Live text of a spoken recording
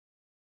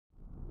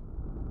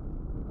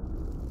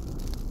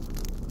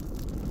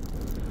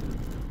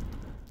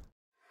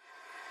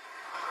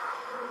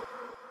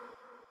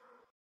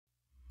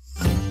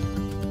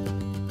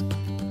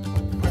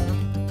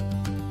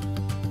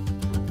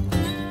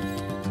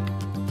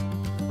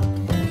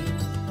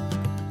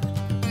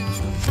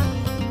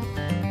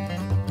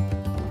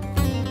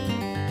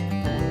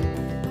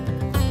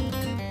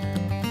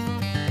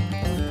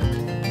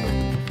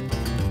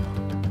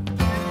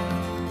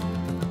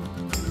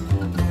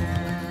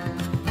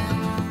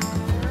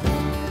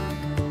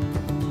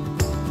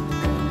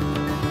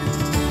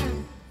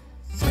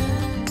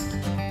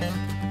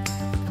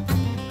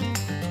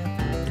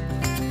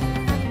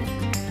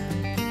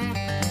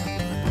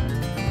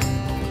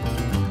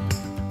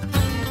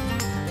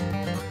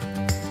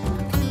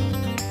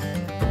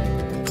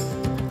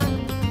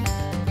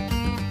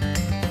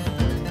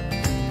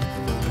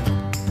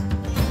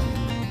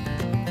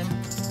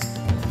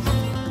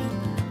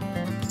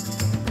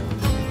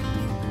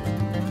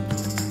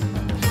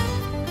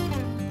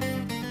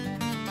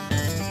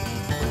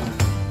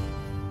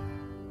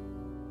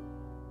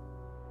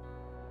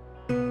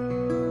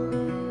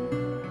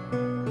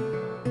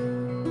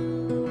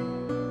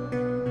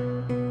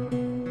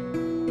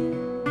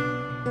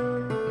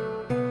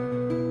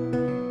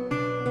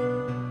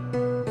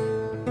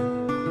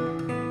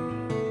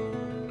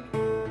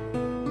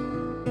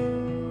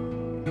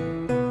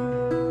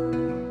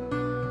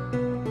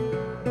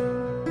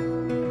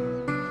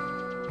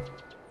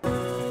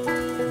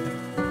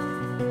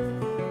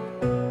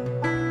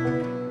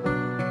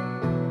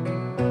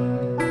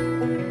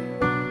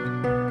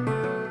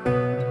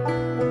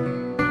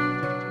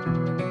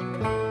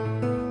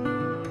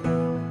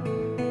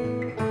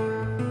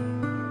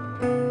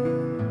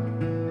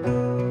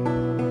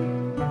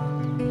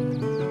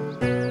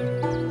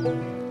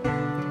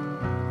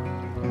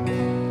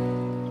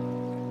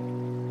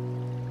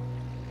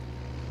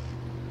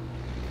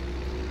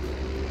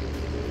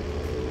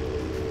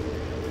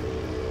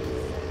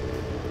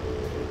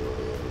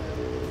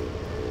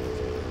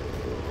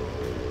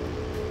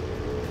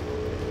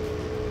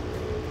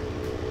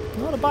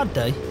not a bad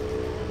day.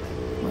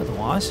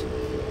 Otherwise,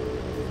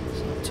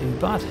 it's not too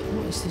bad.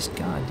 What is this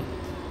guy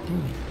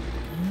doing?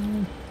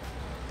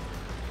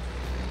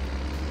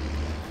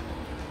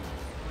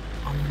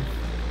 I'm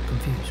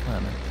confused. Wait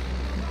a minute.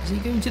 Is he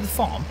going to the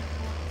farm?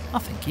 I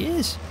think he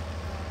is.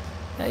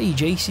 Hey,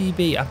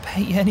 JCB, I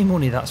pay you any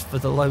money that's for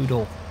the load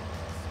all.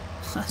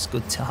 That's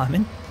good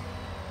timing.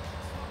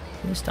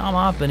 This time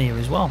I've been here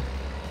as well.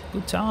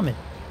 Good timing.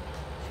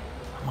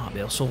 I might be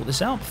able to sort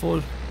this out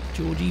before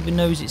George even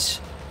knows it's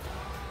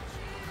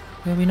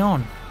going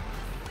on.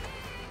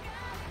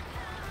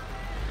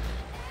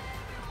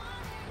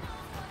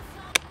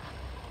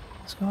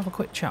 Let's go have a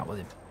quick chat with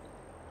him.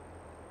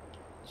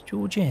 Is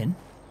George in?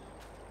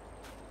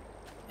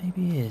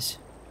 Maybe he is.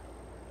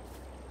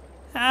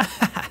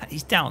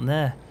 He's down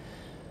there.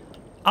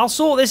 I'll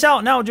sort this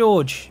out now,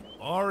 George.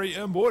 Alright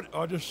then, bud.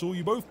 I just saw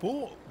you both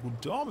pull.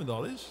 Good timing,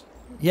 that is.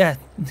 Yeah,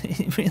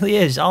 it really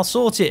is. I'll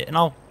sort it and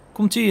I'll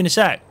come to you in a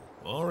sec.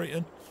 Alright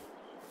then.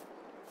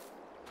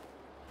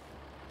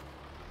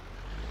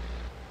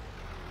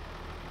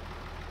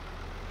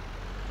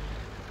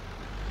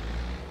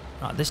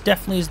 Right, this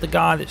definitely is the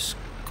guy that's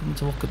coming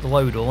to look at the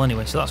load all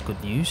anyway, so that's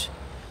good news.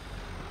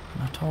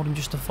 And I told him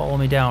just to follow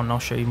me down and I'll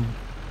show him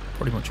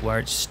pretty much where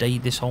it's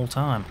stayed this whole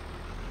time.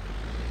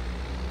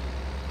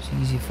 It's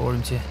easier for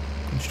him to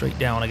come straight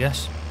down, I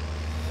guess.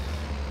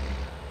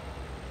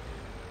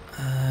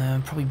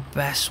 Probably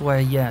best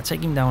way, yeah,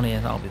 take him down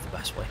here, that'll be the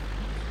best way.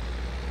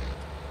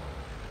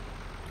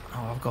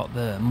 Oh, I've got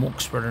the muck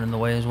spreader in the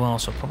way as well,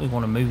 so I probably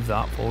want to move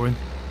that for him.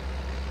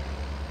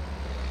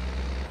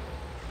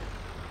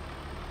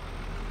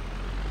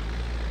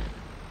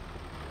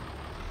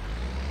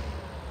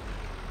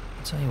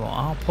 I'll tell you what,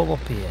 I'll pull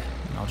up here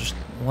and I'll just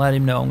let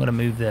him know I'm going to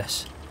move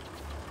this.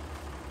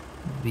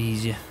 It'll be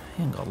easier.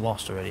 He ain't got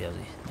lost already, has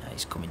he? Yeah,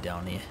 he's coming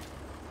down here.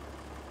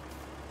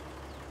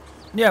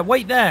 Yeah,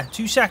 wait there.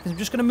 2 seconds. I'm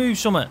just going to move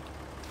something.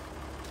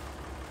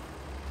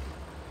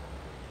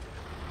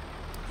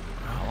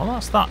 Oh, well,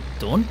 that's that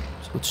done.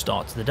 It's a good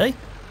start to the day.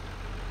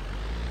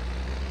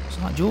 Looks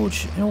like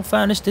George, in all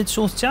fairness, did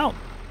sort it out.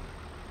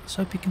 Let's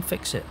hope he can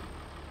fix it.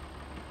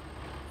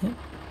 Yep.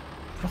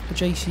 Proper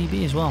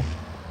JCB as well.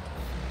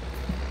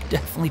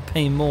 Definitely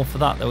paying more for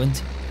that, though,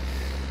 isn't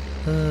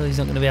he? He's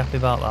not going to be happy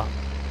about that.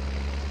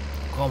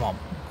 Come on.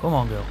 Come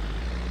on, girl.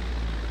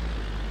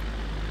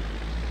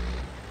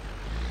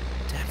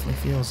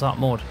 Definitely feels that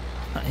mud.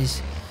 That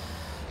is.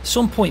 At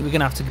some point we're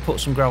going to have to put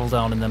some gravel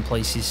down in them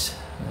places.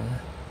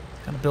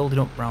 Kind of building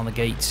up around the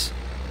gates.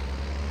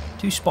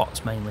 2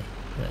 spots mainly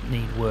that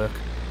need work.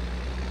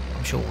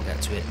 I'm sure we'll get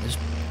to it. There's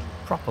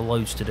proper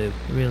loads to do.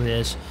 It really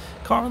is.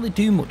 Can't really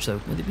do much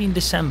though. With it being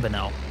December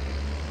now,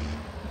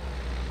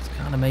 it's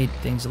kind of made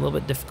things a little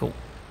bit difficult.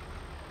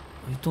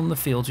 We've done the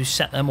fields. We've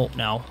set them up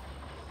now.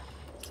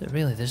 So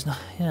really, there's no.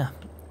 Yeah,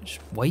 just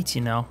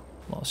waiting now.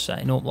 A lot of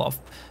setting up. A lot of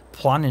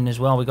planning as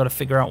well. We've got to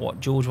figure out what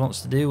George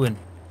wants to do, and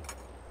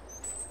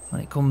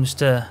when it comes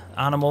to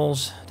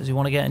animals, does he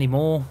want to get any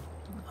more?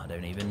 I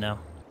don't even know.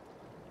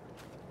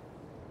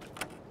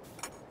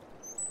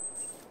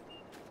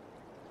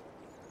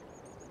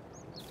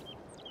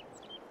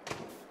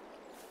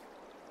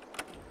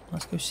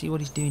 Let's go see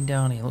what he's doing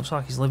down here. Looks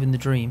like he's living the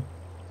dream.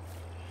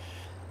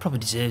 Probably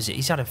deserves it.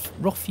 He's had a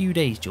rough few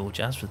days, George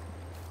has, with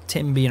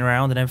Tim being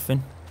around and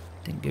everything.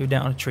 Didn't go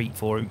down a treat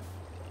for him.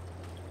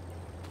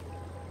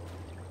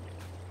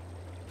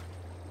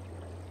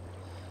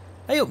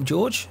 Hey up,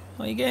 George.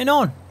 How are you getting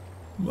on?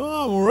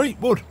 Oh, I'm alright,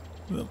 bud.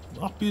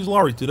 Happy as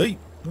Larry today.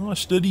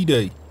 Nice steady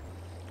day.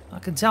 I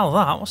can tell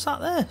that. What's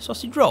that there?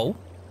 Sausage roll?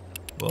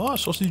 Well,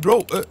 that's sausage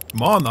roll.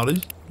 Mine, that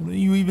is. What do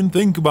you even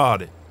think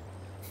about it?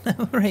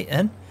 Right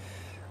then.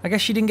 I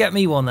guess you didn't get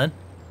me one then.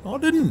 I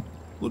didn't.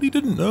 Bloody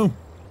didn't know.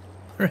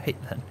 Right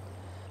then.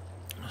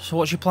 So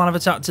what's your plan of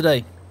attack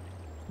today?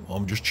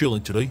 I'm just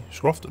chilling today.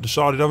 Scroft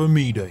decided to have a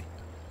me day.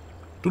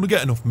 Don't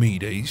get enough me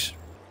days.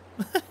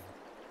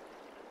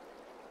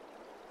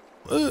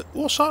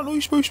 What's that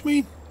noise supposed to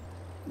mean?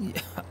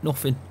 Yeah,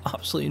 nothing.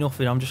 Absolutely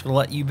nothing. I'm just going to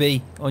let you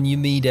be on your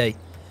me day.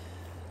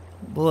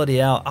 Bloody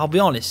hell. I'll be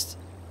honest.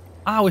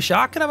 I wish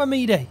I could have a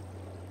me day.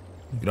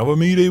 You can have a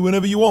me day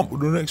whenever you want, but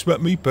don't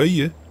expect me to pay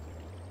you.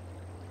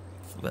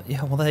 But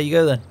yeah, well there you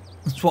go then.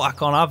 That's what I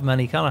can't have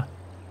many, can I?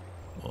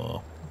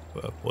 Oh,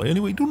 fair play.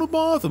 Anyway, don't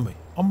bother me.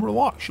 I'm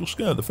relaxed. You'll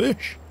scare the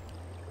fish.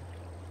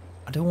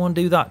 I don't want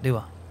to do that, do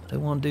I? I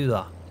don't want to do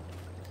that.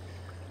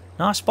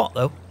 Nice spot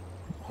though.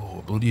 Oh,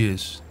 it bloody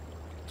is.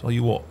 Tell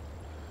you what.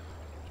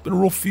 It's been a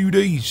rough few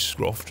days,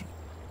 Scroft.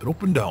 Been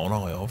up and down,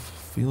 I have.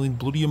 Feeling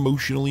bloody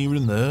emotional here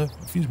and there.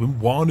 Everything's been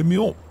winding me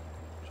up.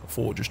 So I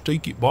thought I'd just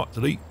take it back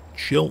today.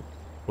 Chill.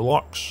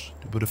 Relax.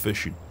 Do a bit of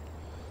fishing.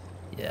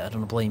 Yeah, I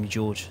don't blame you,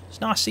 George.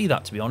 It's nice to see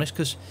that, to be honest,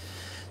 because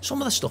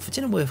some of the stuff, it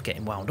isn't worth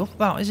getting wound up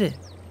about, is it?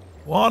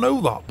 Well, I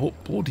know that,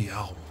 but bloody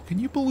hell. Can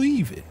you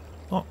believe it?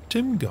 That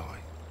Tim guy.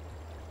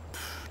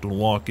 Don't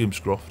like him,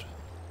 Scroft.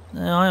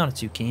 No, I aren't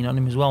too keen on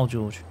him as well,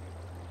 George.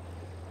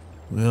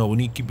 Well, we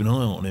need to keep an eye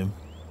on him.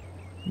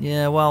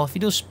 Yeah, well, if he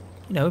does,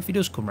 if he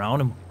does come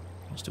round and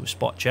wants to do a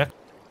spot check,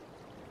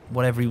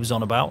 whatever he was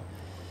on about.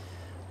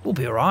 We'll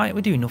be alright.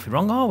 We're doing nothing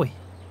wrong, are we?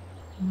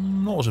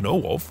 Not as I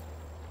know of.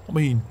 I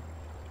mean,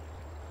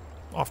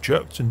 I've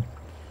checked and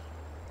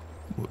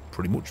we're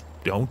pretty much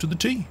down to the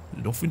T.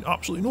 There's nothing,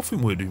 absolutely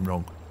nothing we're doing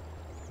wrong.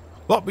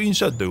 That being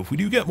said though, if we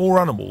do get more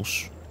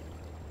animals,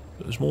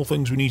 there's more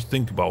things we need to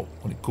think about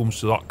when it comes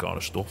to that kind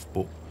of stuff,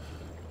 but it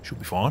should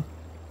be fine.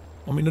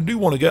 I mean, I do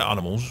want to get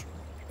animals,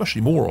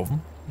 especially more of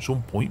them at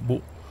some point,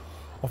 but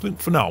I think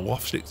for now we'll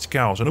have to stick to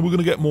cows. I know we're going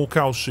to get more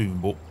cows soon,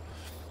 but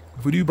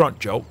if we do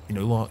branch out, you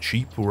know, like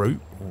sheep or oat,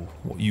 or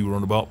what you were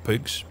on about,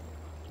 pigs,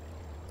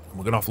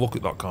 we're going to have to look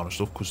at that kind of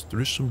stuff, because there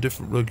is some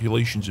different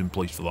regulations in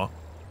place for that.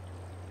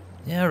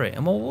 Yeah, right.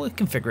 And well, we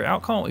can figure it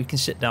out, can't we? We can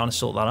sit down and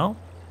sort that out.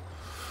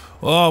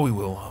 Ah, we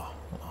will.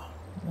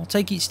 We'll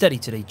take it steady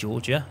today,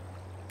 George, yeah?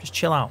 Just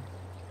chill out.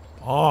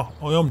 Ah,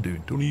 I am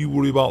doing. Don't you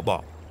worry about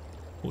that.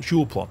 What's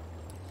your plan?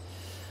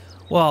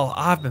 Well,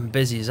 I've been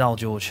busy as hell,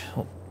 George,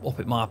 up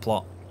at my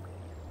plot.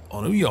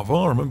 I know you have.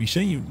 I remember you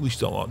saying you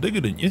leased out that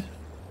digger, didn't you?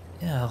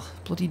 Yeah,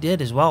 bloody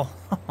did as well.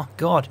 Oh my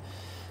god.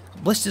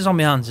 Blisters on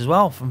my hands as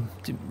well from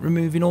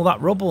removing all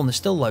that rubble, and there's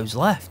still loads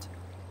left.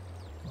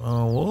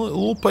 Oh, well, it'll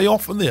all pay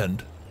off in the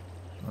end.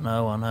 I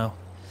know.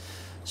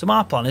 So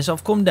my plan is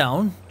I've come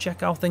down,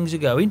 check how things are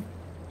going,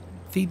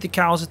 feed the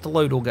cows if the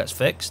load all gets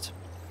fixed.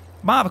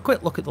 Might have a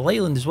quick look at the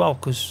Leyland as well,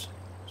 because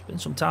it's been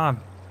some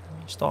time.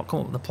 Start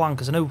coming up with a plan,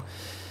 because I know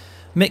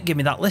Mick gave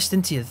me that list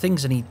into you, the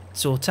things I need to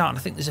sort out, and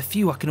I think there's a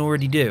few I can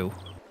already do.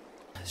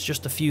 It's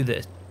just a few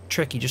that are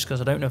tricky, just because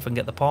I don't know if I can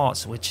get the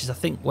parts, which is I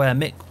think where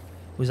Mick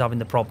was having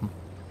the problem.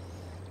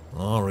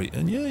 Alright,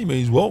 and yeah, you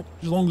may as well,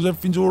 as long as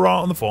everything's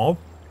alright on the farm.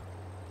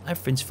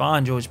 Everything's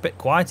fine, George. A bit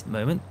quiet at the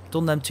moment.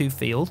 Done them 2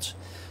 fields.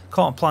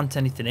 Can't plant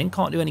anything in,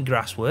 can't do any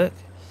grass work.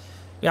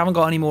 We haven't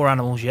got any more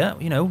animals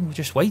yet, you know, we're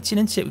just waiting,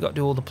 isn't it? We've got to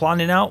do all the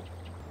planning out.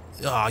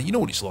 Ah, you know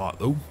what it's like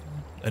though,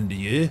 end of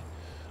year.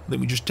 I think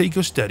we just take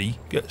us steady,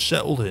 get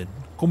settled in,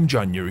 come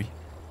January.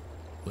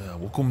 Yeah,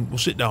 we'll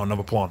sit down and have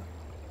a plan.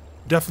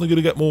 Definitely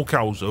going to get more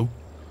cows though.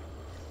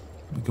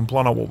 We can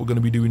plan out what we're going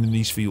to be doing in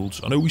these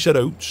fields. I know we said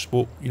oats,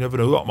 but you never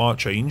know, that might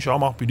change.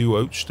 I'm happy to do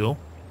oats still.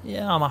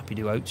 Yeah, I'm happy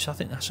to do oats. I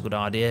think that's a good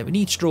idea. We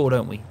need straw,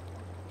 don't we?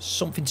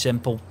 Something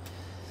simple.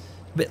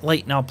 A bit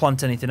late now to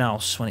plant anything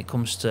else when it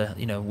comes to,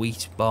 you know,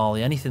 wheat,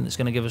 barley, anything that's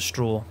going to give us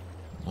straw.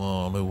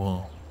 Oh,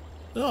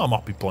 no, I'm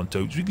happy to plant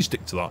oats. We can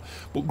stick to that.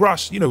 But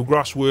grass, you know,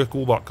 grass work,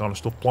 all that kind of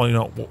stuff, planning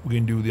out what we're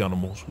going to do with the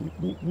animals.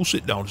 We'll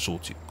sit down and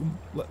sort it.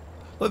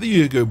 Let the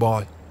year go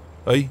by.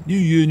 Hey, new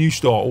year, new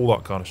start, all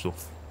that kind of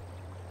stuff.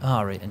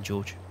 Alright then,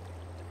 George.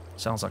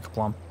 Sounds like a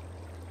plan.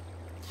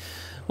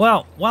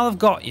 Well, while I've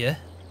got you,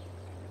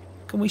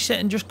 can we sit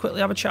and just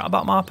quickly have a chat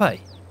about my pay?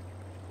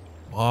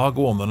 Ah,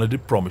 go on then, I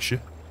did promise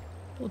you.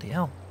 Bloody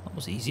hell, that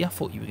was easy. I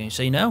thought you were going to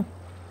say no.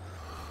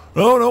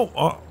 No,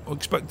 I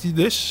expected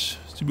this,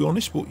 to be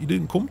honest, but you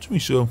didn't come to me,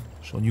 so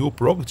it's on your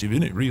prerogative,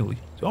 isn't it, really,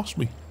 to ask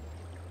me.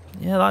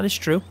 Yeah, that is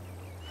true.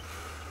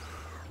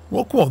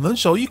 Well, come on then,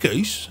 sell your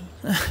case.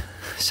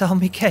 Sell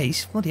me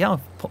case? Bloody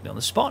hell, put me on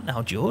the spot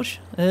now, George.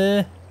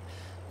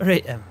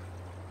 Right,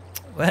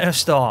 where do I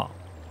start?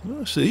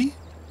 Oh, see?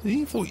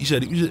 I thought you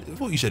said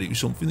it was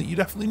something that you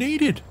definitely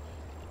needed.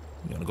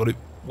 You haven't got it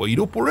weighed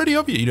up already,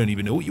 have you? You don't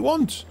even know what you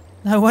want.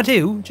 No, I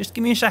do. Just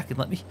give me a second.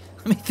 Let me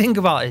think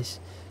about this.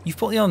 You've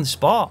put me on the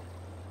spot.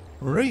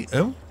 Right,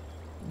 yeah,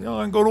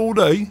 I ain't got all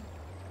day. You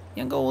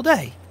ain't got all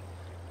day?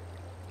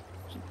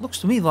 It looks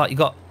to me like you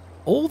got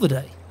all the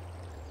day.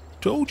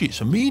 Told you,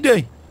 it's a me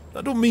day.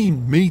 That don't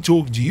mean me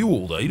talking to you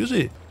all day, does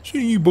it? The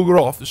sooner you bugger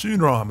off, the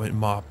sooner I'm in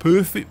my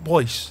perfect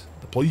place.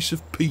 The place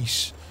of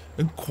peace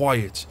and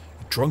quiet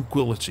and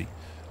tranquility.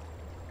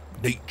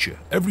 Nature,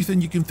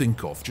 everything you can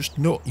think of, just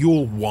not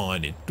your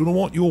whining. Don't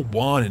want your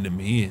whining in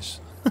my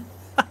ears.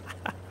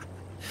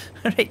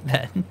 Right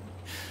then.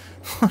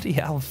 Bloody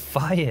hell,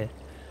 fire.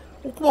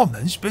 Well, come on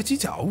then, spit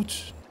it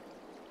out.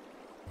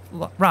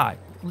 Right,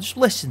 well, just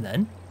listen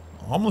then.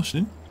 I'm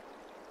listening.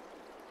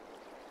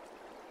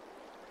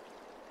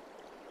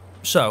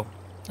 So,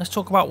 let's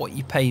talk about what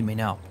you pay me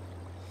now.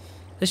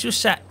 This was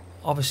set,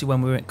 obviously,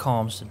 when we were at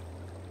Calmston.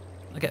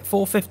 I get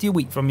 $4.50 a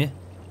week from you.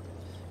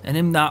 And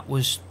in that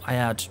was, I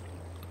had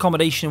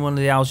accommodation in one of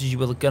the houses you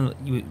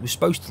were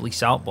supposed to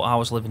lease out, but I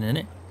was living in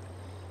it.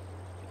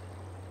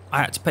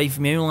 I had to pay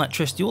for my own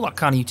electricity, all that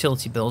kind of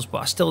utility bills, but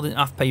I still didn't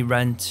have to pay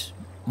rent,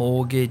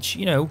 mortgage,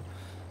 you know.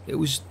 It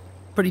was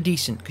pretty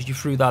decent because you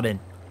threw that in.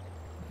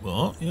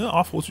 Well, yeah,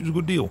 I thought it was a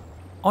good deal.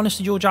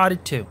 Honestly, George, I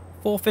did too.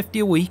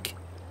 $4.50 a week,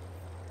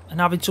 and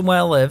having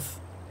somewhere to live,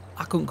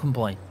 I couldn't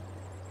complain.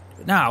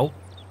 But now,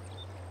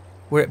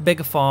 we're at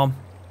bigger farm,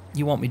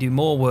 you want me to do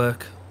more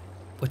work,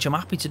 which I'm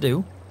happy to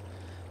do,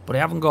 but I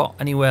haven't got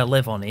anywhere to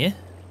live on here,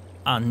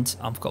 and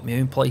I've got my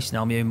own place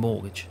now, my own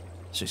mortgage.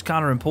 So it's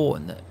kind of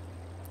important that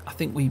I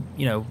think we,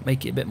 you know,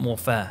 make it a bit more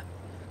fair.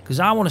 Because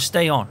I want to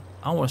stay on.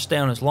 I want to stay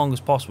on as long as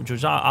possible,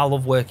 George. I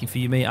love working for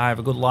you, mate. I have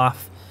a good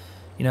laugh.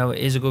 You know, it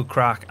is a good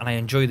crack, and I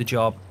enjoy the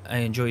job. I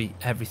enjoy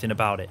everything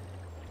about it.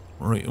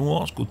 Right, well,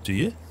 that's good to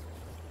you.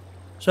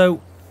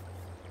 So,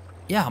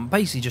 yeah, I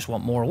basically just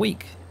want more a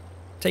week.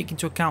 take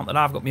into account that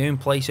I've got my own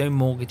place, own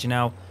mortgage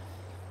now,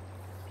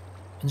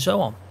 and so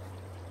on.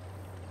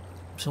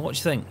 So what do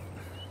you think?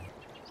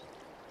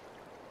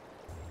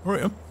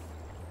 Alright then.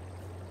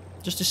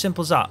 Just as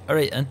simple as that.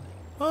 Alright then.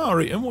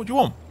 Alright then, what do you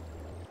want?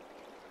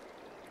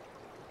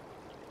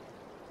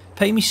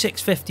 Pay me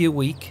 $6.50 a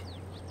week,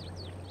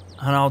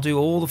 and I'll do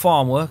all the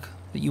farm work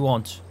that you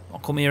want. I'll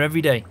come here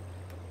every day.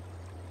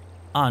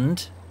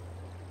 And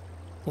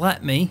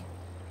let me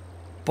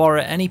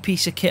borrow any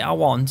piece of kit I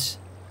want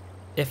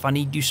if I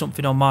need to do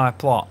something on my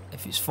plot.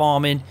 If it's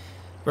farming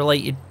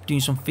related, doing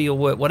some field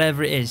work,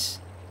 whatever it is,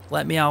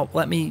 let me out.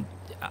 Let me,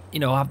 you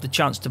know, have the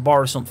chance to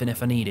borrow something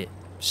if I need it.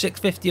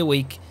 $6.50 a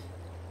week,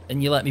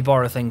 and you let me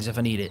borrow things if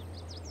I need it.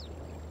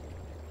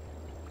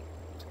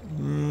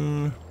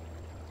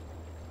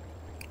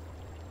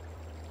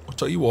 I'll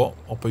tell you what,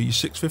 I'll pay you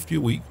 $6.50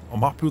 a week. I'm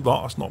happy with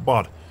that, that's not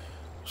bad.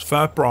 It's a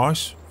fair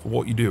price for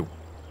what you do.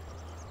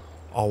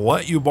 I'll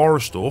let you borrow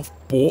stuff,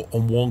 but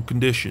on one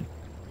condition.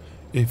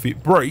 If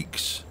it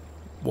breaks,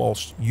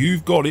 whilst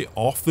you've got it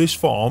off this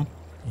farm,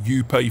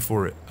 you pay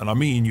for it. And I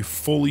mean you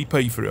fully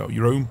pay for it out of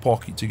your own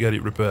pocket to get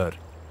it repaired.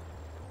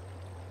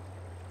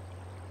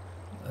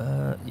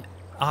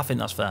 I think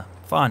that's fair.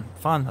 Fine,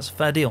 that's a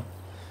fair deal.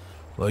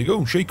 There you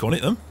go, shake on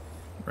it then.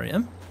 Right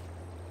then.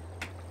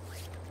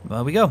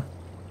 There we go.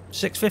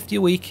 $6.50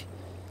 a week,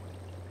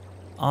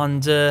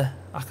 and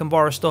I can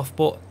borrow stuff,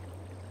 but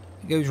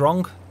if it goes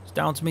wrong, it's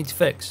down to me to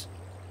fix.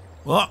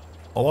 Well,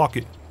 I like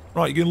it.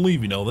 Right, you're going to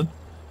leave me now then?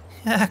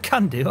 Yeah, I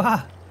can do,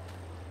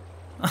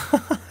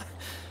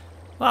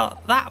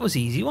 Well, that was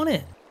easy, wasn't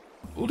it?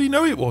 Well, do you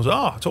know it was?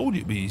 I told you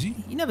it'd be easy.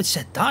 You never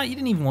said that. You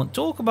didn't even want to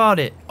talk about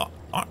it.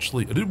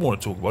 Actually, I didn't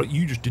want to talk about it.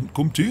 You just didn't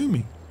come to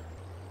me.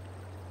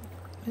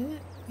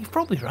 You're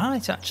probably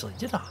right, actually,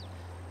 did I?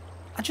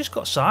 I just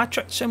got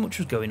sidetracked. So much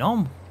was going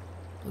on.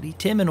 Bloody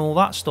Tim and all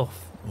that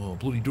stuff. Oh,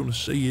 bloody don't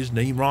say his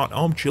name right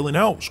now. I'm chilling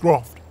out,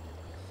 Scroft.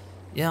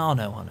 Yeah, I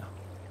know.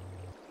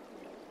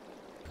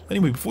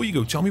 Anyway, before you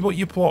go, tell me about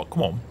your plot.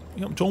 Come on.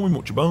 You haven't told me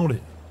much about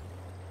it.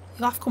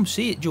 You'll have to come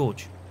see it,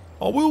 George.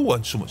 I will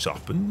when something's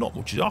happened. Not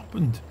much has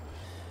happened.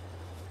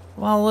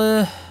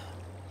 Well,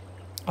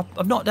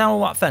 I've knocked down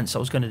all that fence I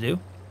was going to do.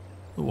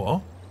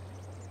 What?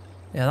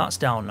 Yeah, that's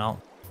down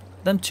now.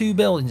 Them two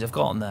buildings I've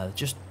got on there, they're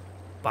just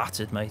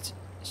battered, mate.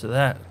 So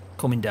they're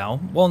coming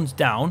down. One's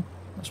down.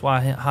 That's why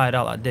I hired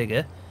out that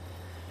digger.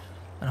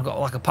 And I've got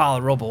like a pile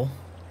of rubble,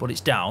 but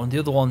it's down. The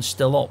other one's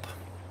still up.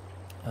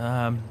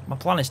 My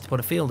plan is to put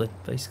a field in,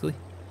 basically.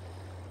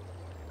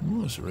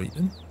 Oh, that's right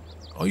then.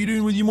 How are you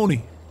doing with your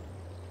money?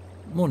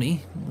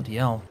 Money? Bloody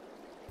hell.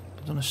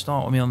 Don't want to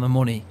start with me on the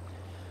money.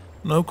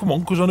 No, come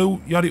on, because I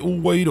know you had it all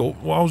weighed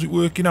up. Well, how's it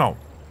working out?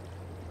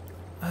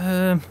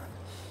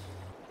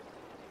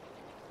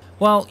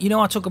 Well, you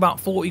know, I took about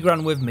 40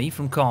 grand with me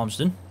from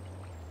Calmsden.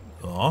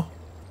 Ah?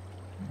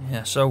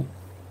 Yeah, so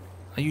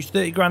I used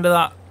 30 grand of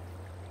that,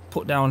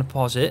 put down a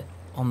deposit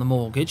on the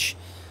mortgage.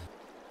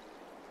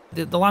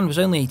 The land was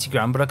only 80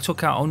 grand, but I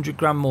took out 100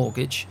 grand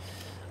mortgage.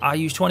 I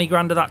used 20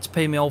 grand of that to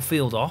pay my old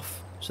field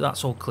off, so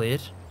that's all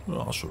cleared.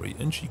 Oh, that's right,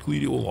 and she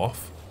cleared it all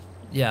off.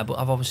 Yeah, but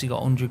I've obviously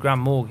got 100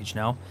 grand mortgage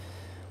now.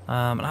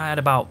 And I had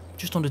about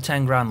just under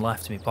 10 grand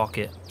left in my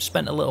pocket.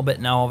 Spent a little bit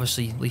now,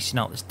 obviously, leasing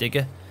out this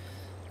digger.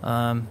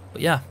 But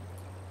yeah,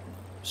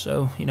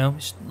 so, you know,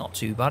 it's not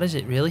too bad, is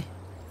it, really?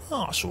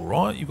 Oh, that's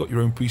alright. You've got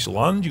your own piece of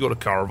land, you've got a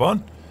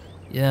caravan.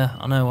 Yeah,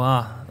 I know,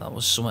 that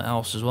was something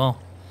else as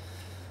well.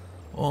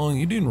 Oh,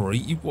 you're doing right.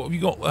 What have you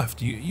got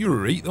left? You're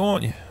alright though,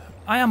 aren't you?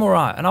 I am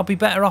alright, and I'll be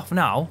better off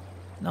now.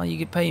 Now you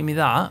get paying me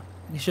that.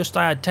 It's just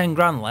I had 10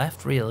 grand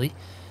left, really.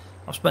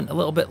 I've spent a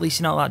little bit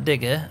leasing out that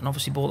digger, and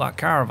obviously bought that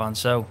caravan,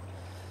 so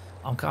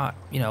I'm kind,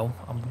 you know,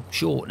 I'm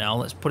short now,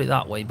 let's put it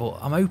that way, but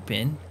I'm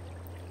hoping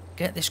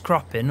get this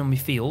crop in on my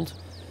field,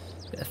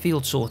 get the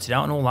field sorted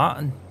out and all that,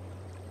 and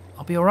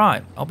I'll be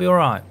alright. I'll be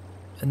alright.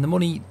 And the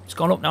money's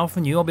gone up now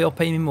from you, I'll be able to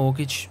pay my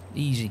mortgage,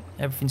 easy,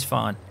 everything's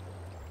fine.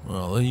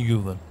 Well, there you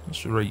go then.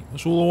 That's right.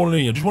 That's all I want to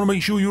hear. I just want to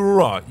make sure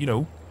you're alright, you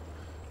know.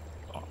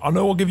 I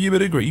know I'll give you a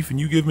bit of grief, and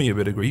you give me a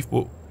bit of grief,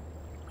 but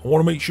I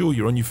want to make sure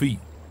you're on your feet.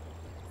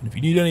 And if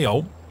you need any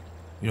help,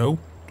 you know,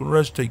 don't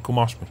hesitate, come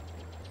ask me.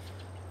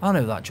 I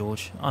know that,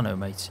 George. I know,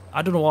 mate.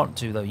 I don't want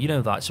to, though. You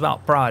know that. It's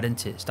about pride,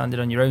 isn't it? Standing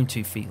on your own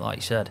 2 feet, like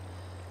you said.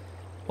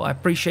 But I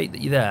appreciate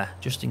that you're there,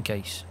 just in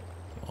case.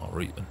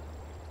 Alright then.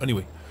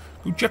 Anyway,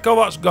 go check how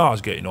that guy's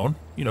getting on.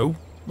 You know,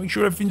 make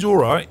sure everything's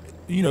alright.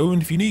 You know,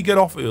 and if you need to get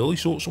off early,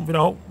 sort something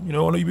out. You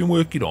know, I know you've been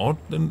working on,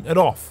 then head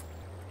off.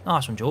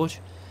 Nice one, George.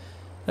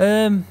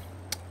 I'm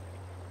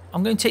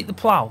going to take the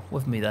plough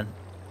with me then.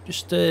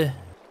 Just, if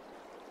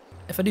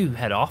I do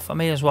head off, I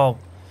may as well,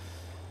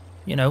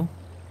 you know,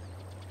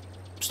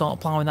 start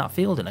ploughing that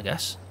field in, I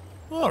guess.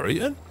 Alright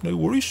then, no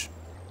worries.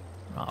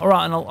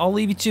 Alright, and I'll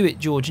leave you to it,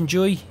 George.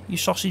 Enjoy your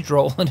sausage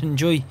roll and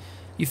enjoy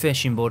your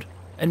fishing, bud.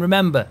 And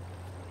remember,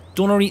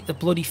 don't eat the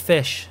bloody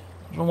fish.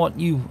 I don't want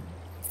you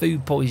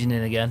food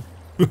poisoning again.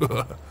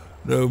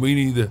 No, me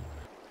neither.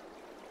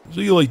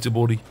 See you later,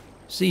 buddy.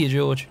 See you,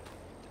 George.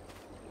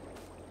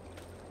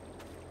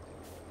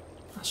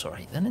 That's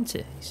alright then, isn't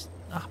it?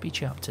 happy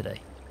chap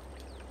today.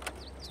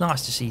 It's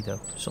nice to see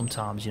though,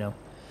 sometimes, you know.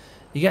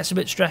 He gets a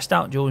bit stressed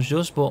out, George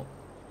does, but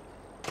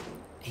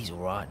he's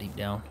alright deep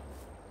down.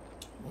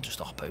 We'll just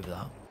hop over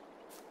that.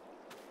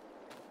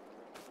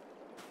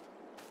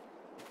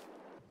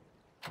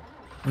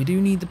 We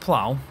do need the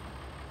plough,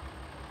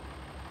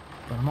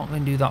 but I'm not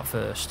going to do that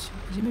first.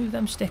 Has he moved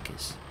them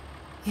stickers?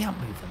 He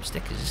hasn't moved them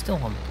stickers, they're still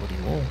on the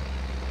bloody wall.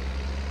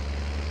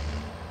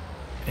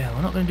 Yeah,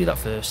 we're not going to do that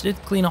first. I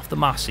did clean off the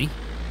Massey.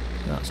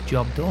 That's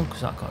job done,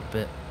 because that got a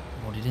bit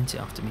muddy, didn't it,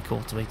 after me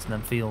cultivating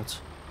them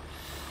fields.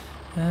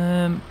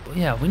 But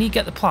yeah, we need to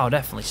get the plough,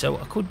 definitely. So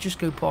I could just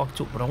go park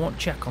it up, but I want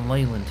to check on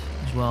Leyland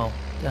as well.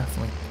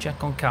 Definitely.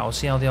 Check on cows,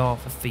 see how they are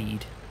for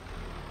feed.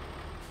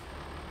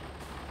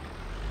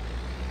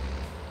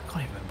 I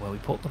can't even remember where we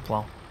put the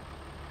plough.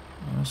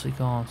 I honestly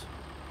can't.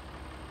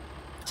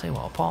 I'll tell you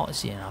what, I'll park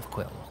this here and have a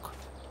quick look.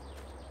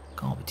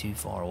 Can't be too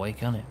far away,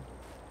 can it?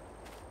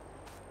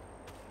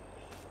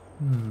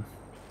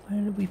 Where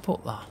did we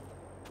put that?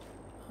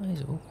 That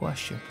is a good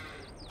question.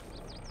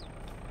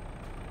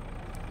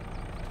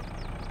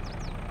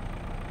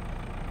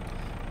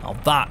 Now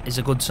that is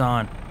a good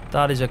sign.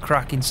 That is a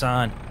cracking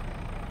sign.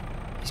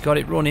 He's got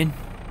it running.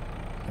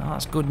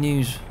 That's good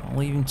news. I'll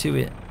leave him to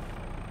it.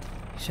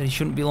 He said he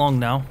shouldn't be long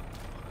now.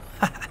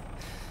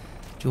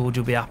 George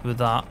will be happy with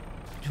that.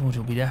 George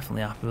will be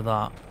definitely happy with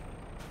that.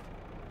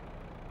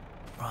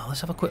 Right,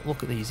 let's have a quick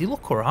look at these. They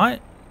look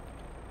alright.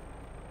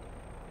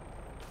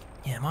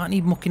 Yeah, might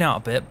need mucking out a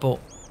bit, but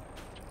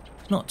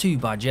it's not too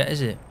bad yet,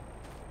 is it?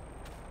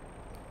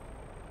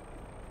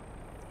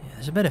 Yeah,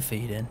 there's a bit of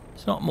feed in.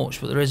 It's not much,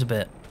 but there is a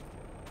bit.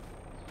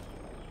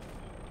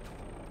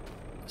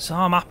 So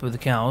I'm happy with the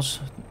cows,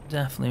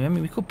 definitely. I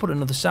mean, we could put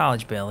another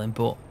silage bale in,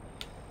 but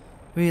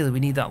really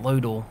we need that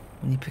load all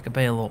when you pick a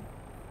bale up.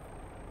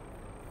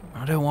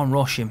 I don't want to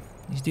rush him.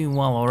 He's doing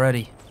well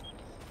already.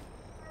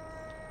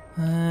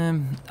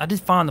 I did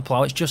find the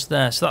plough, it's just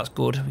there, so that's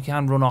good. We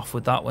can run off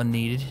with that when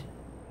needed.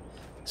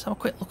 Let's have a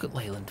quick look at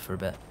Leyland for a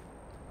bit.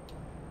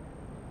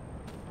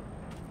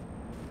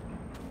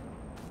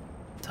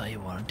 Tell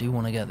you what, I do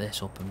want to get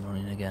this up and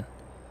running again.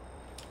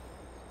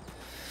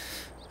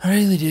 I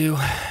really do.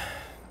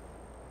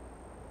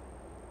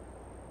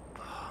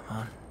 Oh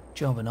man,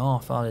 job and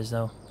half that is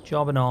though.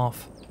 Job and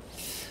half.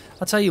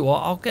 I'll tell you what,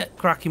 I'll get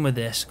cracking with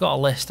this. Got a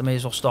list, I may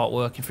as well start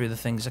working through the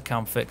things I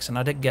can fix, and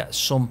I did get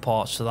some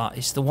parts to that.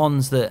 It's the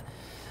ones that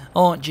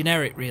aren't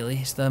generic really,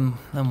 it's them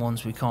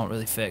ones we can't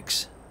really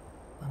fix.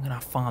 I'm going to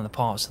have to find the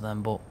parts of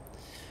them, but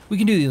we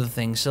can do the other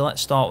things, so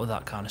let's start with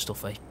that kind of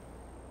stuff, eh?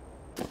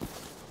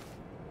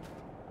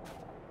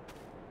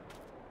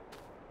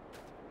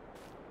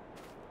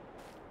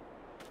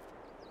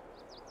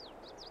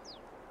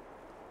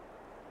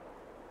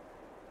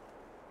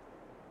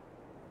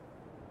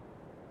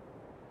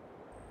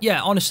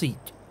 Yeah, honestly,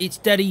 it's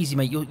dead easy,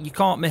 mate. You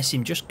can't miss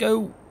him. Just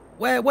go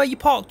where you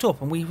parked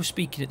up, and we were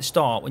speaking at the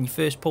start when you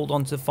first pulled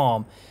onto the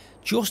farm.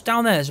 Just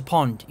down there is a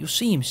pond. You'll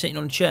see him sitting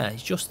on a chair.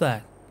 He's just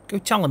there. Go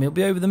tell him, he'll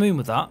be over the moon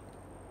with that.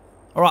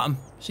 Alright,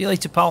 see you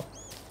later, pal.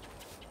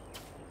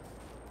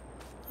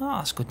 Ah,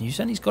 that's good news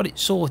then. He's got it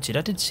sorted.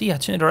 I did see, I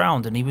turned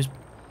around and he was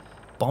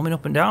bombing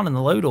up and down in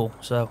the load all,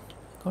 so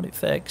got it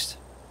fixed.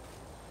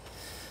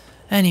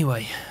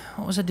 Anyway,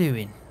 what was I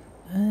doing?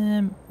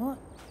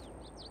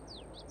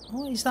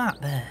 What is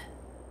that there?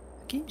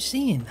 I keep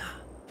seeing that.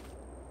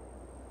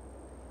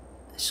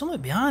 There's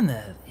something behind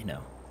there, you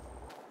know.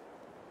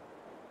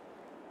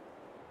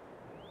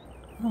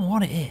 I don't know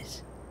what it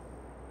is.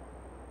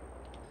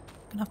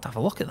 I'm going to have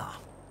a look at that.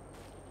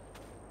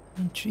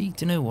 I'm intrigued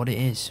to know what it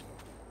is.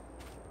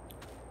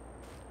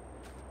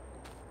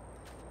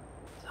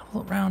 Let's have a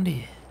look round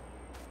here.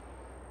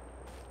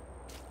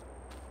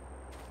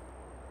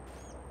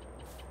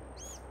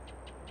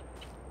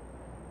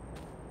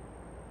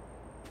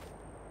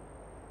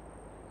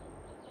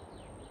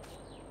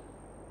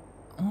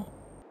 Oh.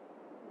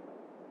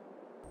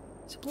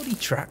 It's a bloody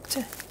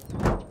tractor.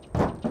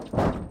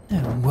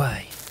 No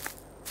way.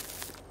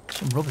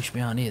 Some rubbish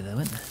behind here though,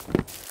 isn't there?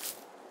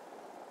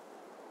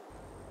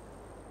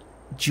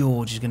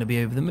 George is going to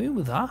be over the moon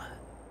with that.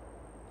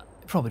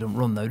 It probably don't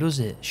run though, does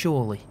it?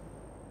 Surely.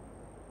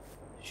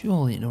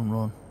 Surely it don't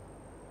run.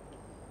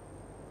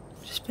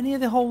 It's been here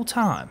the whole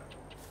time.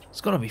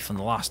 It's got to be from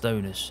the last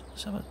owners.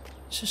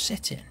 Let's just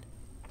sit in.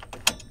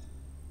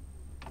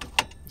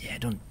 Yeah,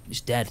 done.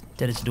 It's dead.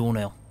 Dead as a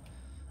doornail.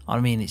 I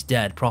mean, it's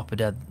dead. Proper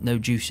dead. No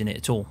juice in it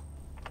at all.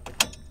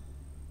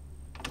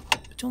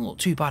 It don't look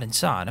too bad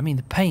inside. I mean,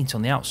 the paint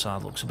on the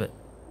outside looks a bit...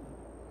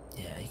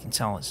 Yeah, you can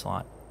tell it's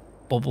like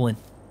bubbling.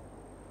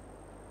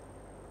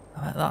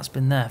 I bet that's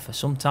been there for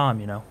some time,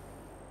 you know.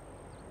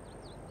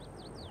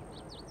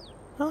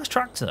 Nice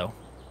tractor though.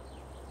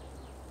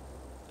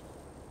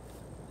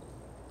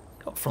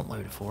 Got a front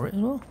loader for it as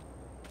well.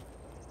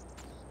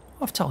 I'll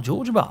have to tell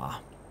George about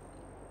that.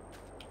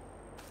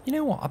 You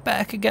know what? I bet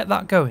I could get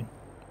that going.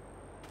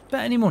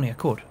 Bet any money I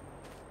could.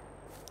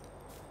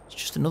 It's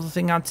just another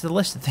thing add to the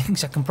list of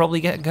things I can probably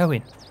get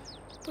going.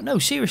 But no,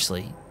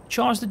 seriously,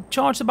 charge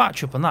the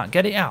battery up on that,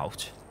 get it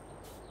out.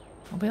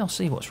 Maybe I'll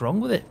see what's wrong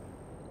with it.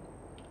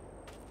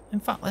 In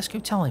fact, let's go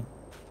tell him.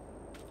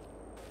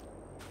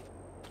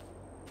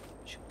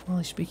 Well,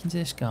 he's speaking to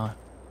this guy.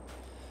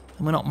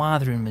 And we're not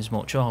mithering him as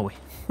much, are we?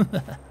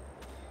 Bloody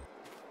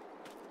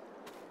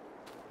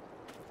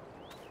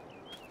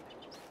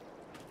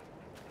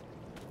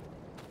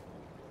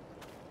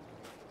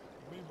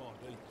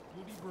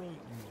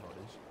brilliant news that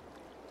is.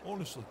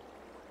 Honestly,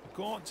 I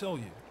can't tell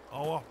you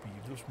how happy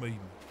you've just made me.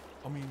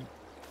 I mean,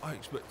 I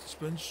expect to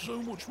spend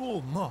so much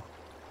more than that.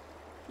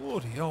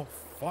 Bloody hell,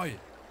 fire.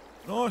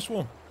 Nice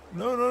one.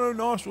 No,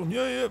 nice one.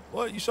 Yeah,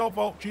 let yourself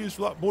out. Cheers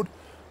for that, bud.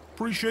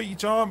 Appreciate your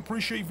time.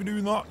 Appreciate you for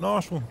doing that.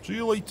 Nice one. See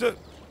you later.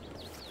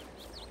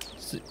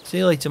 See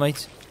you later,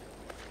 mate.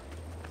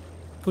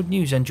 Good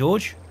news then,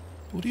 George.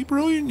 Bloody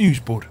brilliant news,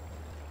 bud.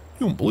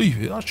 You won't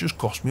believe it. That's just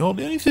cost me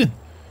hardly anything.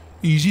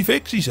 Easy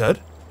fix, he said.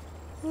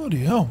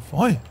 Bloody hell,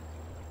 fire.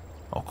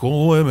 I'll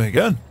call him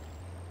again.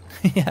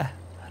 Yeah,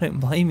 I don't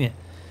blame you.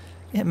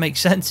 Yeah, it makes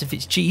sense if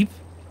it's cheap.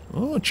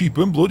 Oh, cheap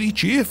and bloody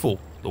cheerful.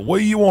 The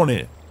way you want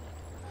it.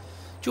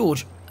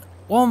 George,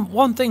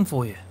 one thing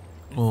for you.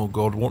 Oh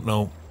God, what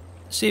now?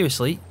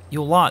 Seriously,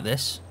 you'll like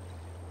this.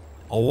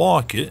 I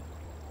like it.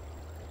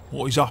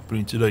 What is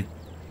happening today?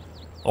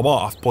 I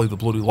might have to play the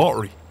bloody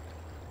lottery.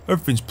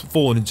 Everything's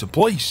falling into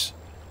place.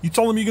 You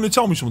telling me you're going to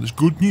tell me something that's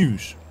good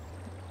news?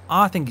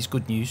 I think it's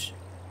good news.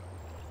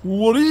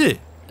 What is it?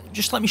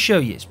 Just let me show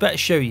you. It's better to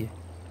show you.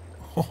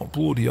 Oh,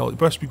 bloody hell. It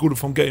best be good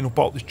if I'm getting up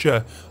out of this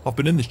chair. I've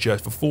been in this chair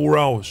for 4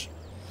 hours.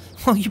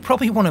 Well, you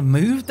probably want to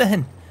move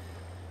then.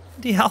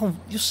 Bloody hell,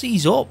 you'll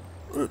seize up.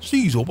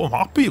 Seize up, I'm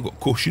happy. I've got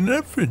cushion and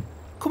everything.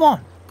 Come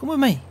on, come with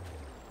me.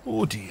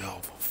 Bloody hell,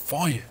 for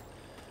fire.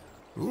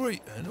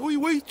 Right then, oh, you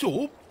wait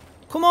up.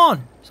 Come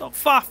on, stop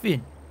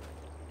faffing.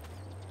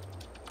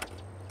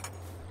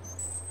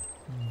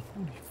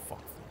 Bloody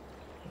faffing.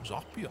 I was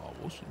happy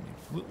I was in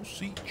my little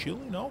seat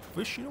chilling out,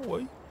 fishing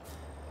away.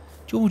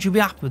 George, you'll be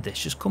happy with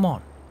this. Just come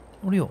on.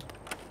 Hurry up.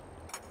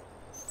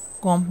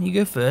 Go on, you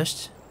go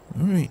first.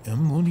 Alright,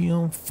 I'm bloody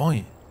on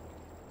fire.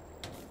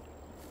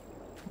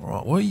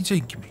 Alright, where are you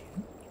taking me?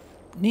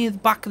 Near the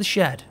back of the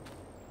shed.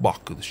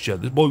 Back of the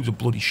shed? There's loads of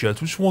bloody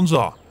sheds. Which one's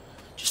that?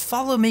 Just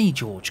follow me,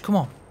 George. Come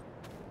on.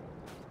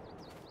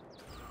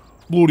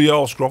 Bloody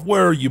hell, Scroft,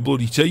 where are you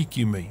bloody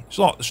taking me? It's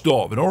like the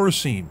start of an horror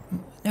scene.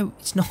 No,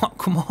 it's not.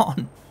 Come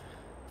on.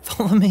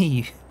 Follow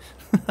me.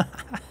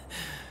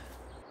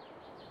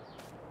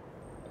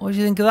 What do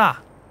you think of that?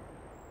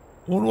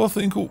 What do I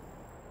think of...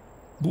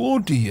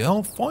 Bloody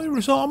hell, fire,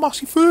 is that a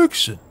Massey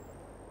Ferguson?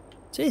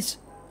 It is.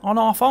 On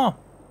our farm.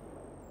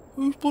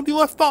 Who's bloody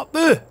left that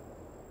there?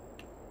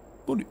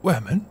 Bloody... Wait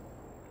a minute.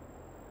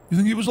 You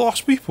think it was the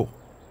last people?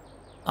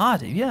 I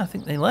do, yeah. I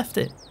think they left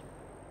it.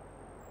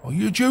 Are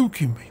you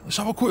joking me? Let's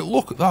have a quick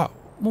look at that.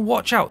 Well,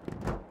 watch out.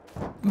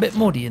 A bit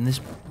muddy and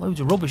there's loads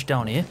of rubbish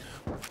down here.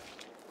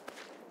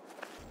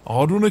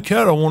 I don't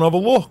care, I won't have a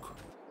look.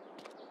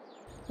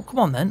 Well, come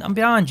on then. I'm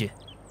behind you.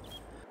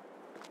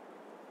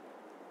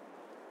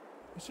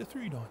 It's a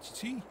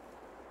 390T.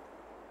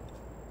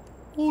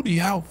 Bloody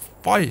hell,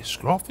 fire,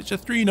 Scroff. It's a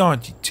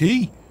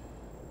 390T.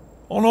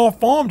 On our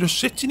farm, just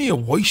sitting here,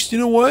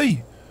 wasting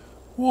away.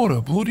 What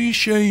a bloody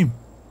shame.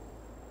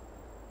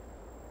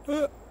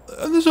 And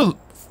there's a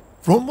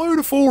front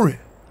loader for it.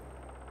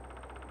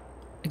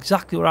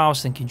 Exactly what I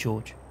was thinking,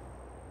 George.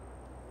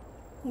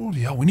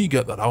 Bloody hell, we need to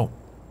get that out.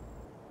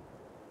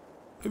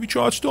 Have you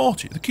tried to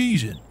start it? The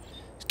key's in.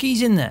 There's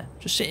keys in there,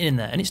 just sitting in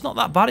there, and it's not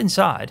that bad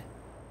inside.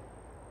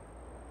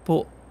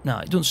 But, no,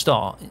 it doesn't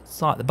start.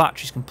 It's like the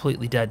battery's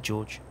completely dead,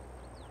 George.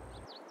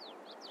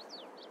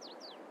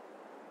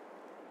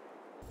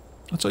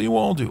 I'll tell you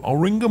what I'll do. I'll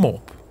ring them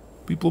up.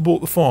 People who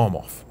bought the farm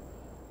off.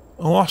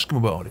 I'll ask them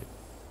about it.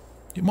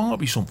 It might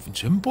be something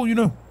simple, you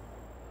know.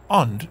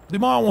 And they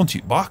might want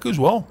it back as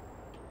well.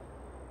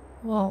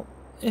 Well,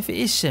 if it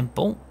is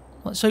simple,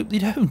 let's hope they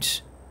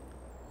don't.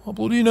 I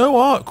bloody know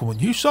that. Come on,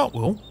 use that,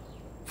 will.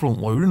 Front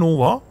loader and all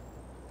that.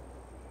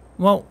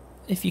 Well,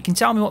 if you can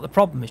tell me what the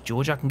problem is,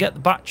 George, I can get the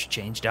battery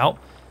changed out.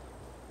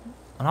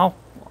 And I'll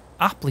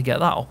happily get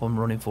that up and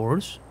running for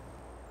us.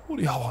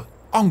 Bloody hell,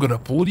 I'm going to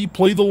bloody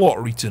play the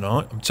lottery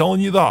tonight. I'm telling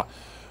you that.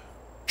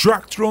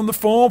 Tractor on the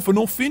farm for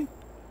nothing.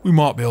 We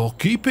might be able to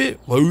keep it.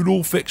 Load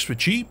all fixed for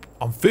cheap.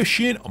 I'm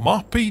fishing. I'm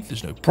happy.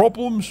 There's no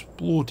problems.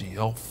 Bloody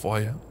hell,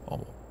 fire.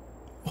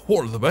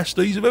 One of the best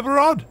days I've ever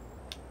had.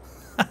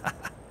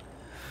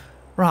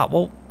 Right,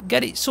 well,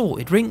 get it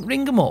sorted.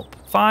 Ring them up.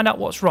 Find out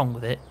what's wrong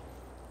with it.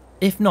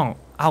 If not,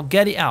 I'll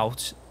get it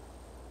out.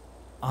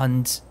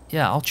 And,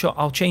 yeah,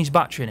 I'll change the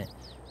battery in it.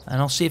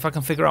 And I'll see if I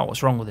can figure out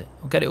what's wrong with it.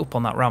 I'll get it up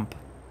on that ramp.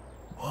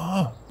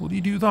 Ah, what do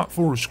you do that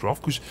for us, Scroff?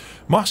 Because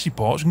Massey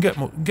parts can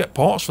get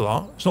parts for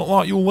that. It's not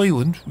like your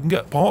Leyland. We can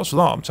get parts for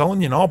that. I'm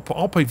telling you, and I'll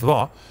pay for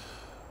that.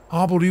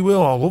 I bloody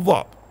will. I love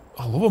that.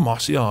 I love a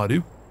Massey, I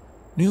do.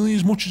 Nearly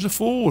as much as a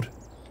Ford.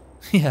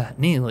 Yeah,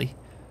 nearly.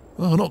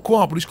 Well, not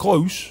quite, but it's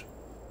close.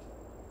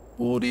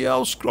 Bloody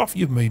hell, Scroff,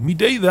 you've made me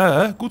day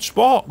there. Good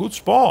spot, good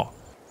spot.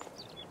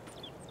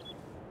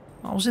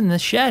 I was in the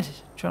shed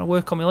trying to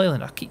work on my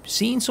Leyland. I keep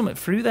seeing something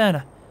through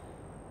there.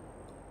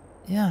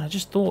 Yeah, I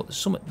just thought there's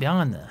something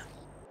behind there.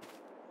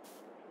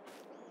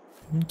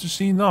 Wouldn't have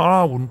seen that,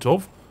 I wouldn't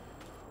have.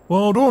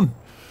 Well done.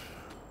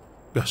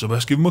 Guess I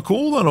best give him a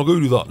call then. I'll go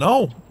do that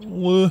now.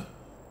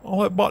 I'll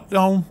let back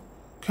down,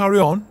 carry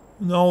on,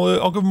 and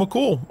I'll give him a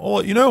call. I'll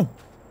let you know.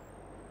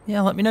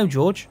 Yeah, let me know,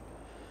 George.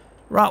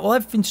 Right, well,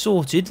 everything's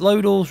sorted.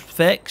 Load all's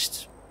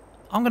fixed.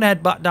 I'm going to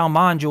head back down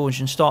mine, George,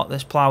 and start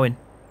this ploughing.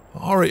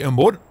 Alright then,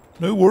 bud.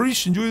 No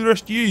worries. Enjoy the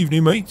rest of your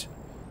evening, mate.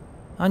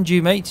 And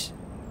you, mate.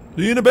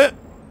 See you in a bit.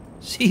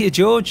 See you,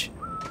 George.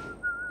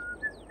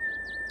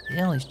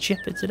 Hell, he's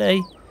chipper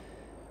today,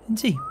 isn't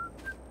he?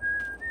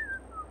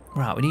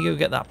 Right, we need to go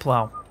get that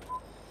plough.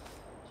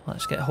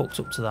 Let's get hooked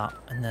up to that,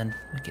 and then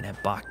we can head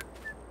back.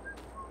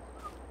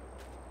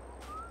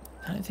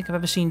 I don't think I've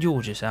ever seen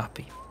George this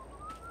happy.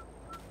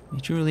 He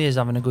truly is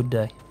having a good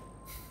day.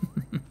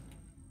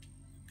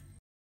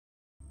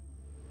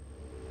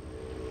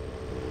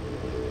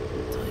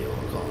 Tell you what,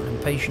 I've got an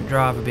impatient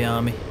driver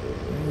behind me.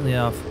 I really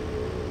have.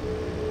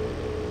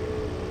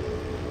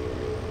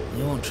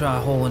 You won't try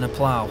hauling a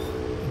plough.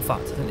 In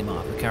fact, I think they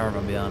might have a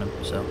caravan behind him,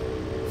 so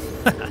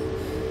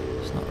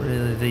it's not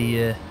really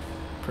the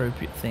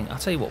appropriate thing. I'll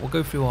tell you what, we'll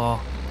go through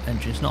our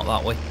entrance, not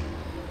that way.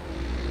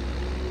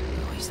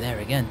 Oh, he's there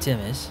again, Tim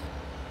is.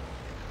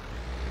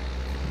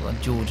 Well,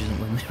 George isn't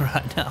with me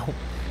right now.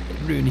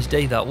 It'd ruin his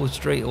day, that would,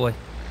 straight away.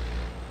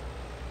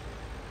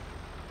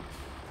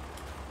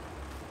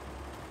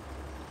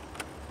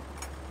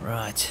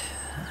 Right.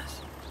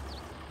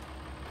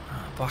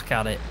 Back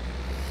at it.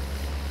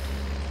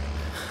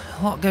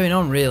 A lot going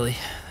on, really.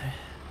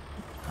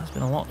 There's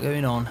been a lot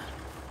going on.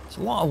 It's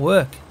a lot of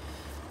work.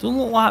 Doesn't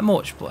look like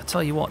much, but I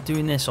tell you what,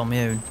 doing this on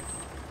my own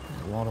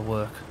is a lot of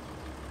work.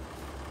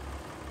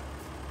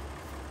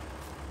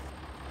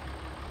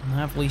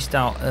 And I've leased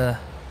out a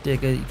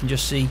digger. You can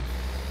just see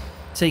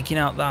taking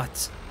out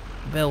that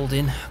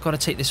building. I've got to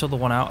take this other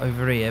one out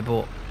over here,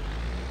 but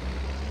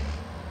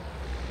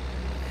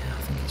yeah,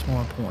 I think it's more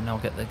important now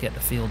get the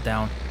field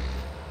down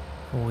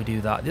before we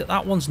do that.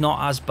 That one's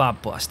not as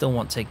bad, but I still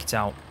want to take it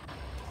out.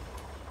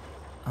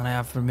 And I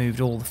have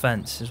removed all the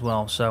fence as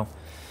well, so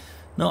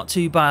not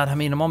too bad. I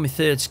mean, I'm on my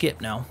third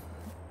skip now.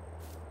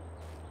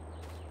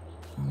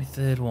 On my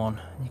third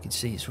one. You can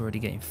see it's already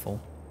getting full.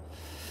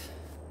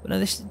 But no,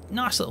 this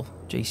nice little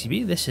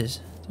JCB, this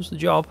does the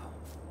job.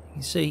 You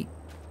can see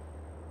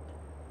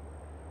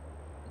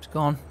it's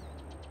gone.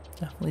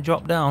 Definitely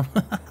dropped down.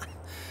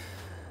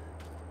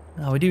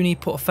 Now we do need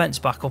to put a fence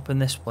back up in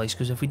this place,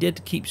 because if we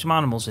did keep some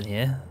animals in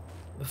here,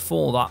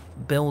 before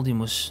that building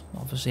was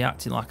obviously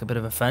acting like a bit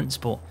of a fence,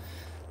 but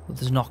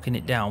with us knocking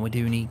it down, we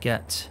do need to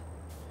get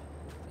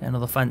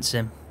another fence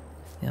in.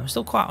 Yeah, I'm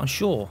still quite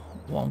unsure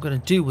what I'm going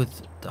to do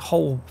with the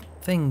whole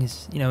thing,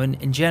 is, you know,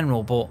 in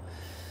general, but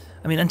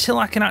I mean, until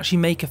I can actually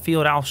make a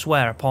field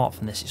elsewhere apart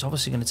from this, it's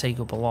obviously going to take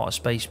up a lot of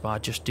space by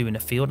just doing a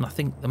field, and I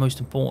think the most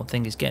important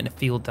thing is getting a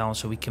field down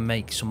so we can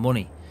make some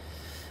money.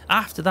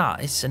 After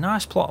that, it's a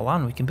nice plot of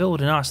land. We can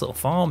build a nice little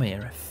farm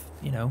here if,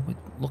 you know, we're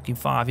looking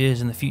 5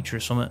 years in the future or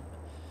something.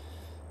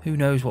 Who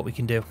knows what we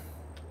can do.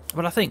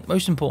 But I think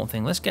most important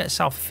thing, let's get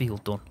south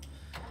field done.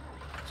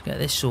 Let's get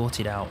this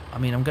sorted out. I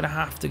mean, I'm going to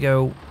have to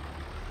go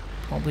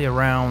probably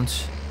around,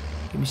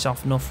 give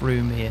myself enough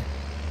room here.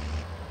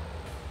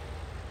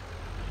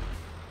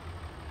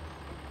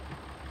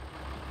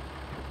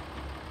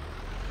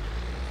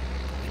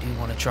 We do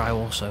want to try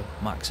also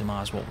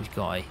maximise what we've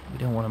got here. We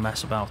don't want to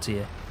mess about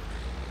here.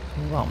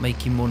 All about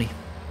making money.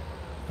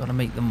 Got to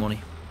make the money.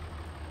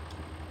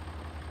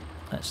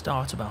 Let's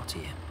start about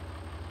here.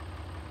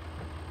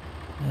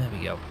 There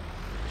we go.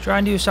 Try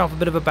and do yourself a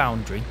bit of a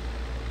boundary.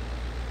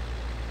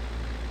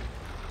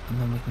 And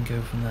then we can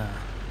go from there.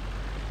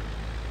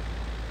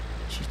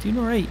 She's doing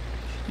alright.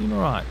 She's doing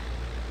alright.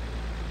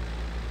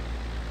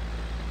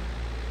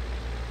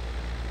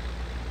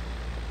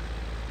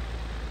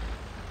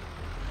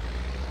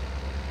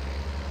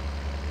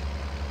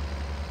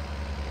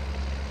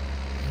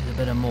 There's a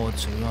bit of mud,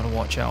 so we got to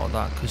watch out with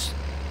that, because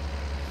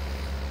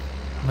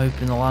I'm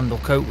hoping the land will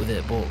cope with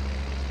it, but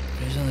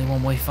there's only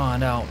one way to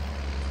find out.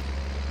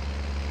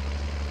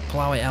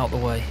 Plough it out the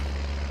way.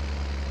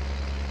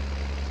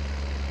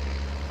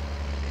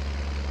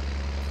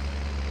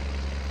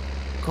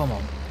 Come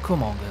on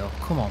girl,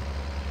 come on.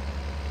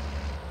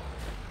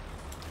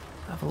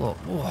 Have a look.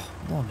 Oh,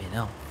 blimey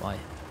now, why?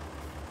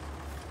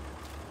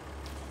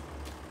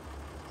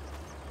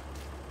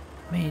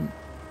 I mean,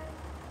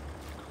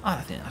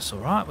 I think that's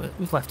alright.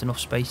 We've left enough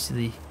space to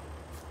the...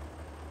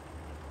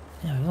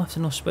 Yeah, we've left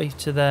enough space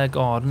to their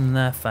garden and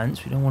their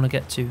fence. We don't want to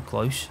get too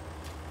close.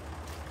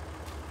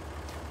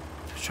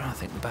 Trying to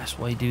think the best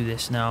way to do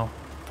this now.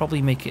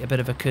 Probably make it a bit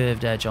of a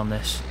curved edge on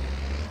this.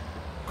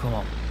 Come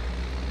on.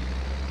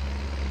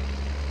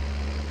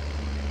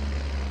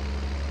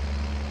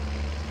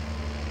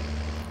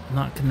 And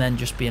that can then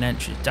just be an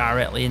entrance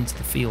directly into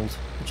the field,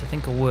 which I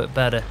think will work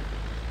better.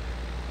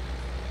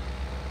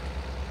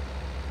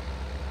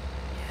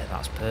 Yeah,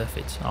 that's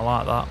perfect. I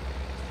like that.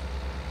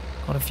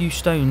 Got a few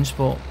stones,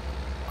 but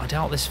I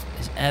doubt this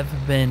has ever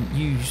been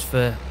used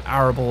for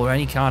arable or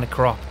any kind of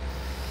crop.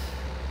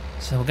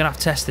 So we're going to have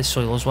to test this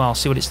soil as well,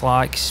 see what it's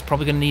like. It's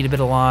probably going to need a bit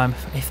of lime.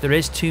 If there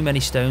is too many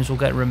stones, we'll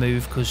get it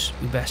removed, because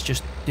we best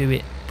just do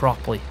it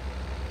properly.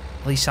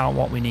 Lease out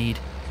what we need.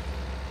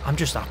 I'm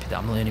just happy that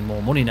I'm earning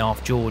more money now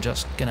off George.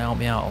 That's going to help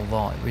me out a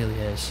lot, it really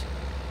is.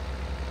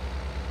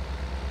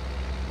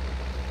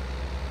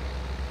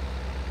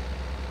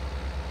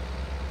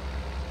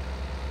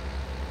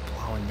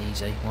 Ploughing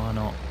these, eh? Why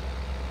not?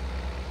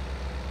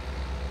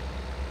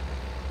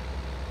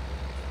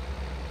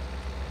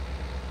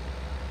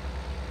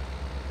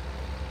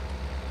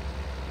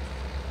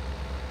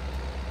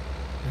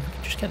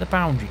 Just get the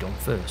boundary done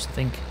first. I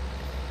think,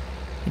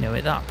 you know,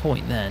 at that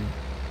point then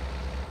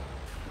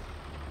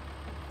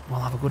we'll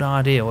have a good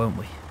idea, won't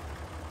we,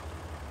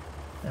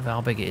 of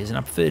how big it is. And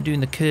I prefer doing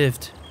the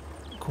curved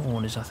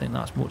corners. I think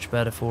that's much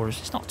better for us.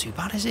 It's not too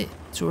bad, is it?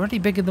 It's already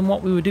bigger than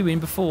what we were doing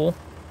before.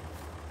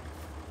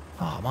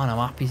 Oh man,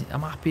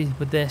 I'm happy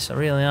with this. I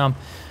really am.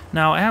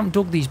 Now, I haven't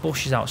dug these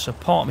bushes out, so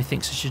part of me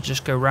thinks I should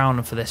just go round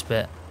them for this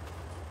bit.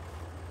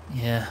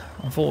 Yeah,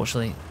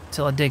 unfortunately,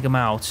 till I dig them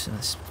out,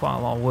 there's quite a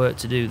lot of work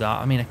to do that.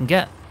 I mean, I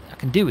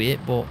can do it,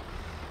 but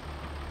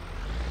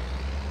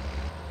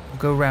we'll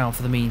go round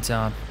for the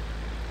meantime.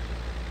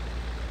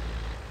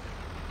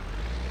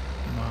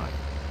 Right,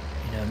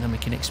 you know, and then we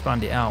can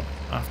expand it out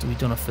after we've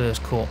done a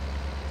first cut,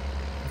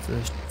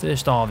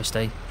 first harvest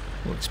day.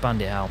 We'll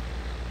expand it out,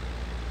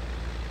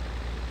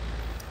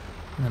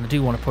 and then I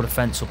do want to put a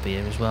fence up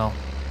here as well,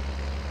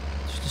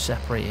 just to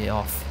separate it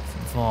off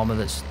from the farmer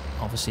that's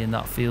obviously in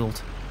that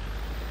field.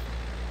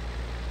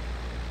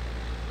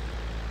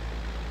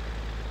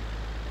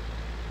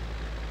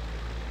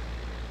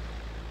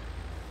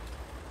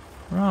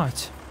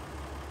 Right.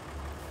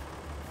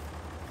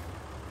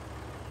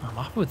 I'm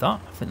happy with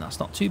that. I think that's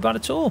not too bad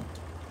at all.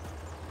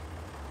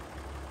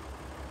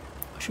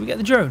 Should we get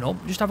the drone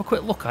up? Just have a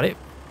quick look at it.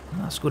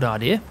 That's a good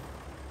idea.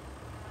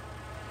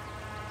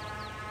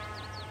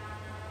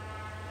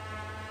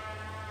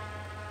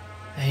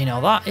 You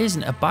know, that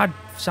isn't a bad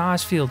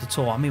size field at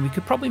all. I mean, we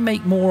could probably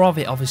make more of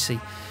it,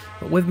 obviously.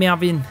 But with me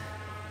having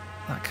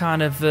that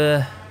kind of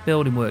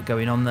building work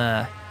going on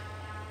there,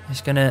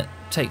 it's going to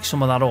take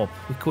some of that up.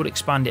 We could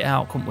expand it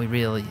out, couldn't we,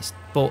 really?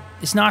 But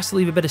it's nice to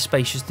leave a bit of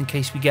space just in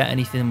case we get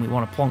anything we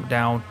want to plonk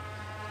down.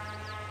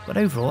 But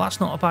overall, that's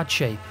not a bad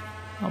shape.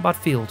 Not a bad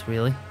field,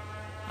 really.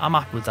 I'm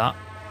happy with that.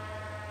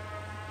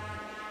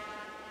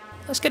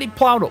 Let's get it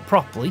ploughed up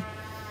properly.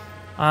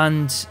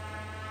 And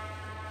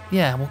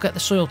yeah, we'll get the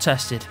soil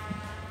tested.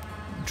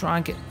 Try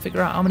and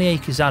figure out how many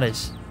acres that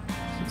is.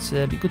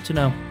 It'd be good to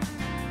know.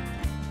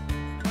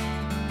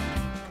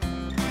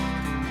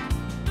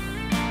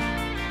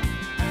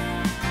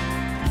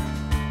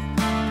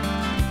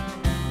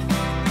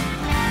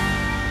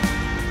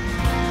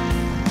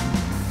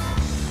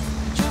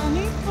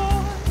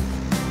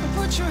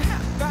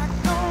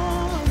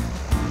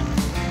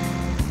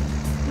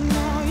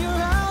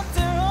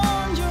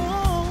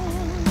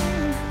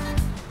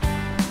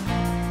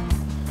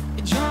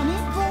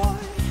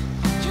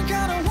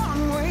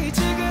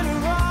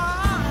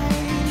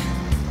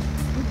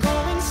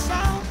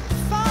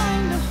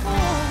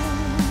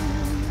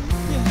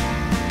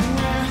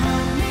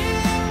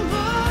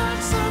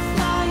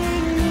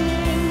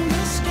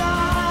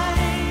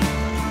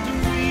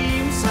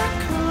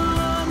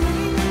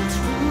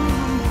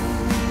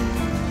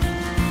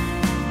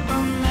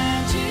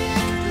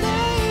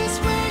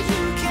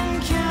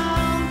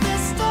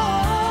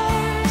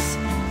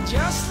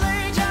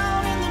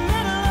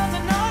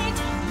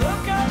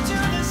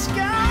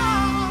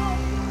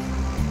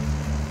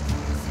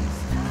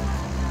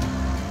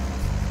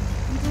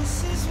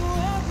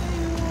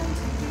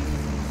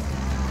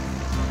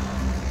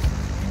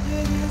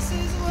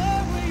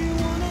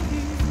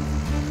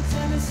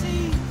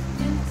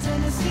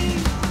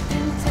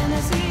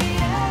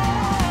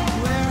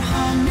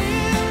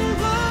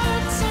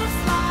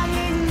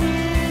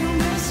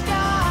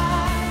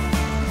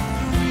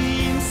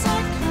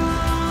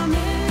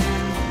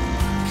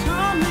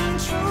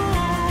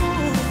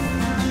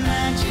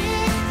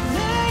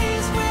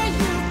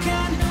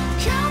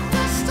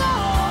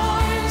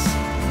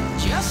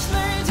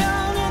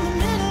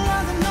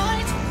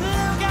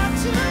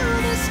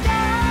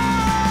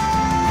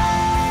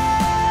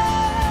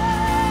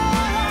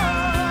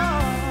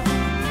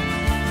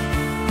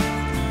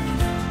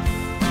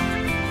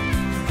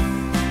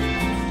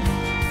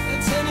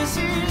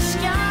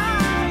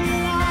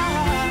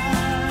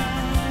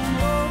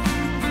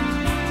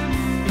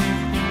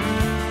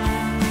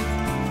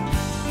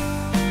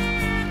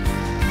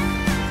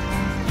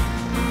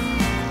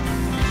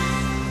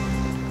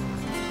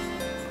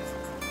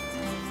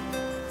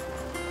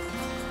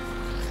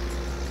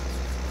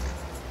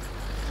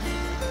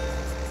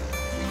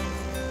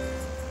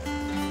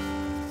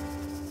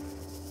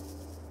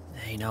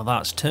 Now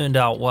that's turned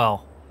out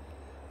well.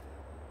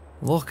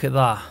 Look at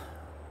that.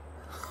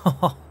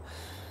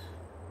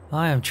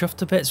 I am chuffed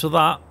to bits with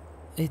that.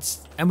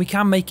 And we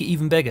can make it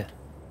even bigger.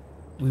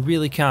 We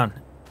really can.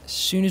 As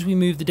soon as we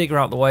move the digger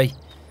out the way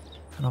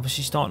and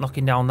obviously start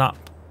knocking down that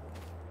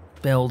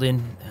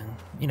building and,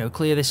 you know,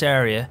 clear this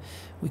area,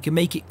 we can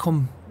make it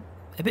come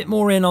a bit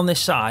more in on this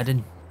side,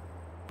 and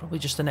probably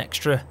just an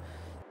extra,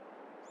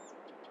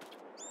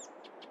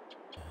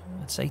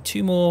 I'd say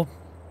 2 more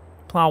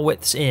plough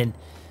widths in,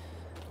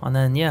 and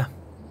then yeah,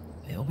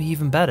 it'll be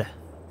even better.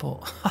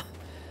 But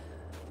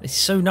it's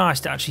so nice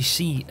to actually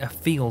see a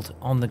field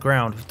on the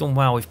ground. We've done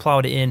well, we've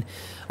ploughed it in.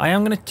 I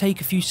am going to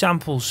take a few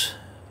samples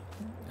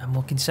and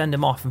we can send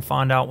them off and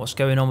find out what's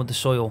going on with the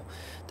soil.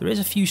 There is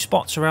a few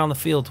spots around the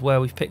field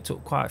where we've picked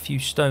up quite a few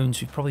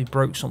stones. We've probably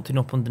broke something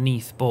up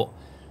underneath, but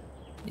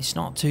it's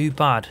not too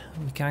bad.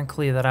 We can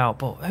clear that out,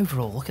 but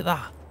overall, look at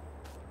that.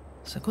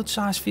 It's a good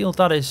sized field,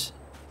 that is.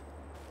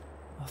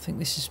 I think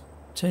this is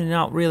turning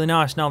out really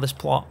nice now, this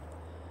plot.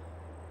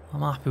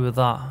 I'm happy with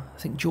that. I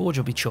think George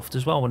will be chuffed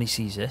as well when he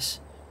sees this.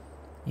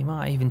 He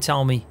might even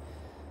tell me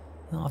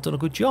that I've done a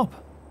good job.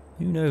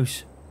 Who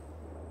knows?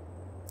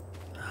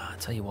 I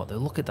tell you what though,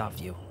 look at that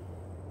view.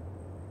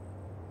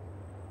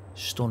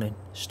 Stunning,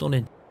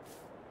 stunning.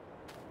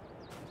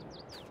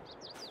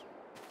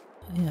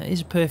 Yeah, it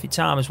is a perfect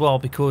time as well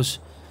because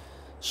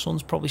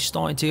sun's probably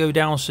starting to go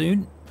down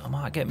soon. I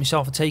might get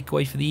myself a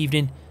takeaway for the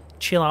evening,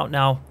 chill out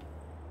now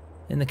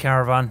in the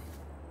caravan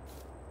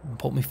and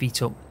put my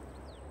feet up.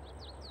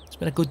 It's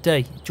been a good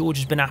day. George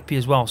has been happy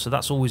as well, so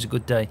that's always a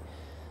good day.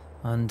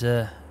 And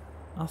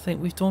I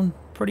think we've done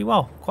pretty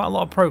well. Quite a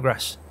lot of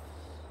progress.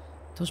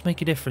 It does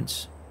make a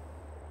difference.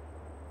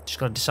 Just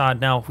got to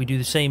decide now if we do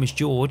the same as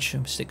George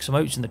and stick some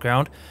oats in the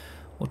ground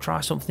or try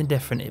something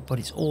different. But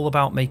it's all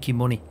about making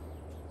money.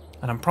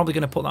 And I'm probably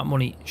going to put that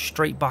money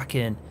straight back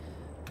in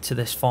to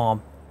this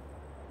farm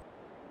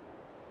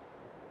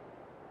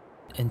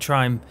and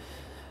try and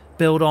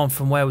build on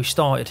from where we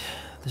started.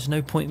 There's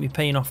no point in me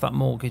paying off that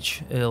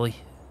mortgage early.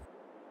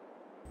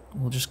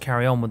 We'll just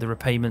carry on with the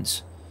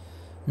repayments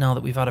now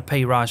that we've had a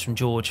pay rise from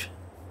George.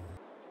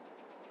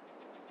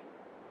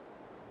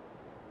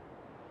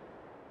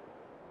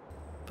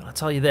 But I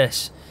tell you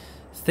this,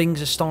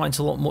 things are starting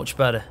to look much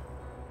better.